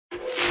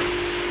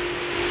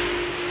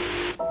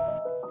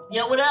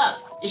Yo, what up?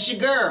 It's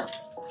your girl,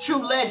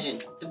 true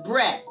legend,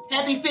 DaBrat.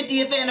 Happy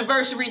 50th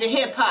anniversary to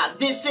hip-hop.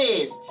 This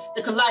is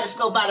the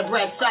Kaleidoscope by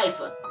DaBrat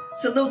Cypher.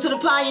 Salute to the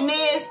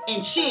pioneers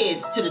and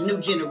cheers to the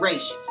new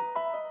generation.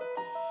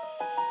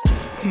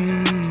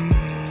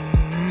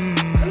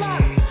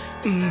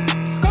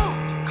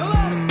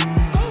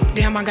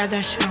 Damn, I got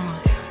that shit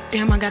on.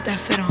 Damn, I got that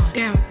fit on.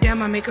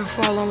 Damn, I make her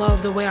fall in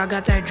love the way I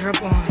got that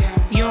drip on.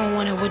 You don't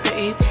want it with the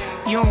apes,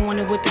 you don't want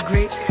it with the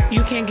grapes.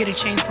 You can't get a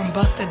chain from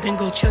Buster, then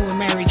go chill with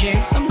Mary J.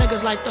 Some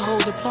niggas like to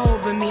hold the pole,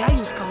 but me, I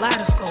use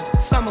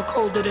Kaleidoscope. Summer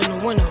colder than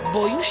the winter,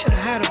 boy, you should've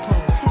had a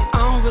pole.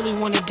 I don't really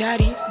want a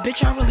daddy,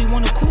 bitch, I really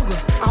want a cougar.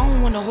 I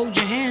don't wanna hold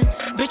your hand,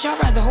 bitch, I'd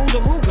rather hold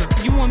a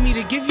Ruger. You want me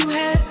to give you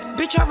head?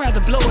 Bitch, I'd rather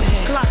blow a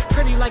head. Glock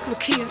pretty like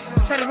Lakeyah,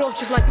 set it off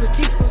just like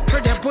Latifah.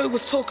 Heard that boy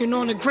was talking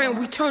on the gram,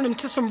 we turn him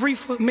to some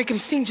reefer. Make him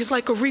sing just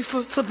like a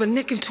reefer, flip a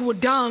nick into a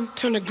dime,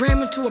 turn a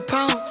gram into a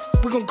pound.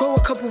 We gon' go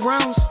a couple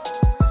rounds.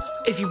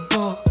 If you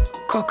ball,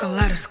 call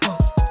Kaleidoscope.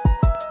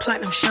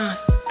 Platinum shine,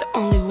 the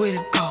only way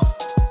to go.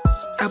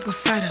 Apple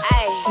cider,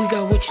 we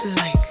got what you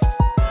like.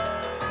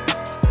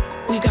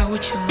 We got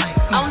what you like.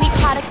 Only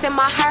products in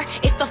my hair,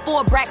 it's the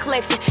full Brat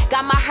collection.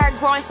 Got my hair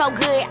growing so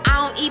good,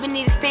 I don't even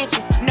need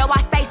extensions. No,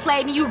 I stay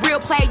slayed and you real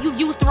player, you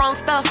use the wrong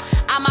stuff.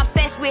 I'm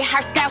obsessed with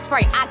her scalp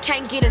spray, I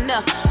can't get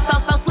enough. So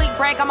sleek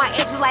break on my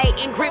edges laid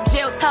and grip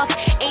gel tough.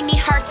 Any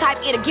her type,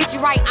 it'll get you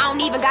right, I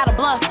don't even gotta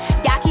bluff.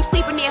 Y'all keep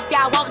sleeping if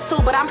y'all want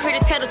to, but I'm here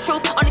to tell the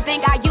truth. Only thing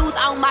I use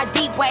on my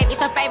deep wave is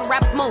your favorite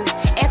rapper's moves.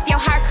 If your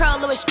hair curl a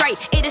little straight,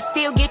 it'll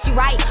still get you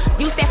right.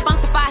 Use that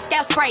funkified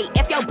scalp spray.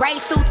 If your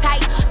braids too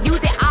tight,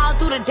 use it all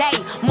through the day,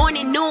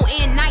 morning, noon,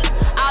 and night.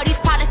 All these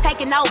products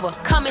taking over,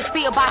 come and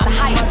see about the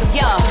hype.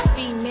 Yeah.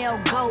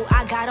 Female gold,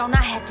 I got on,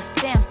 I had to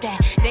stamp that.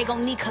 They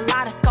gon' need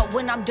Kaleidoscope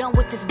when I'm done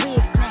with this wig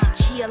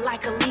snatch. Here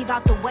like a leave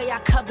out the way I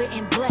cover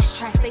in blessed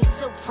tracks. They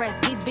silk press,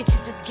 these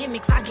bitches is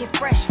gimmicks, I get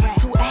fresh rap.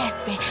 To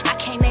Aspen, I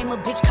can't name a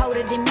bitch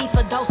colder than me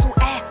for those who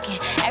asking.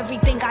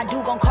 Everything I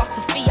do gon' cost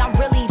a fee, I'm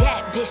really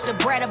that bitch. The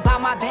bread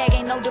about my bag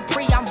ain't no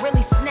debris, I'm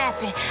really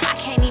snapping. I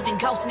can't even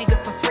ghost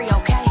niggas for free,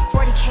 okay?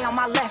 40K on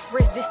my left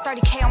wrist, this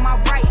 30K on my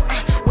right.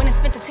 When I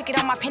spent the ticket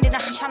on my pendant, now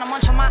she tryna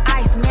munch on my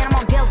ice. Man, I'm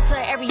on Delta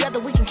every other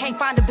weekend, can't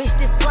find a bitch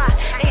this fly.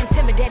 They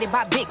intimidated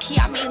by Big Key,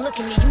 I mean, look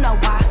at me, you know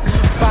why.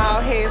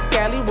 Bald head,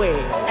 scallywag,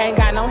 ain't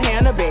got no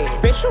hand to bag.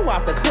 Bitch, you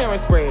off the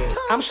clearance spread.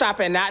 I'm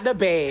shopping out the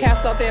bag. Have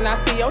something, I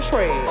see your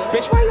shred.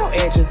 Bitch, where your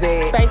edges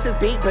at? Face is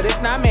beat, but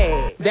it's not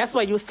mad. That's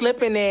where you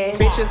slipping at.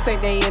 Bitches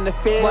think they in the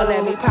field. Well,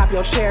 let me pop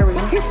your cherry.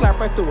 He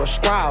slurping through a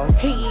straw.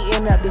 He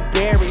eating up this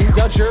berry.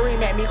 Your jewelry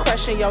make me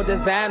question your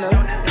designer.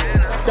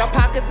 Your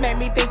pockets make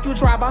me think you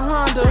drive a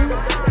Honda.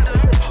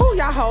 Who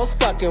y'all hoes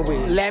fucking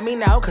with? Let me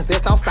know, cause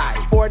it's on site.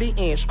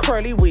 40-inch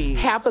curly wig,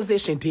 half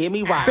position did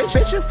me right.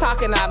 Bitches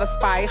talking out of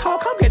spite, ho,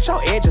 come get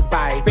your edges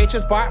bite.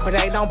 Bitches bark, but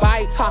they don't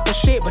bite. Talking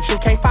shit, but you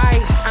can't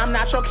fight. I'm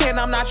not your kin,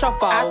 I'm not your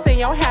foe. I seen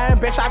your hair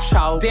and bitch, I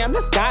chose. Damn,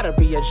 this gotta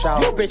be a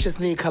joke. You bitches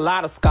need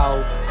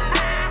Kaleidoscope.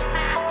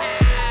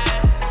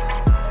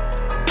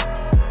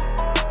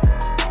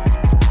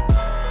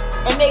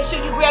 And make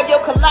sure you grab your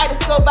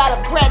Kaleidoscope by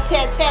DaBrat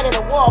tat at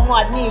a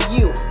Walmart near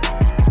you.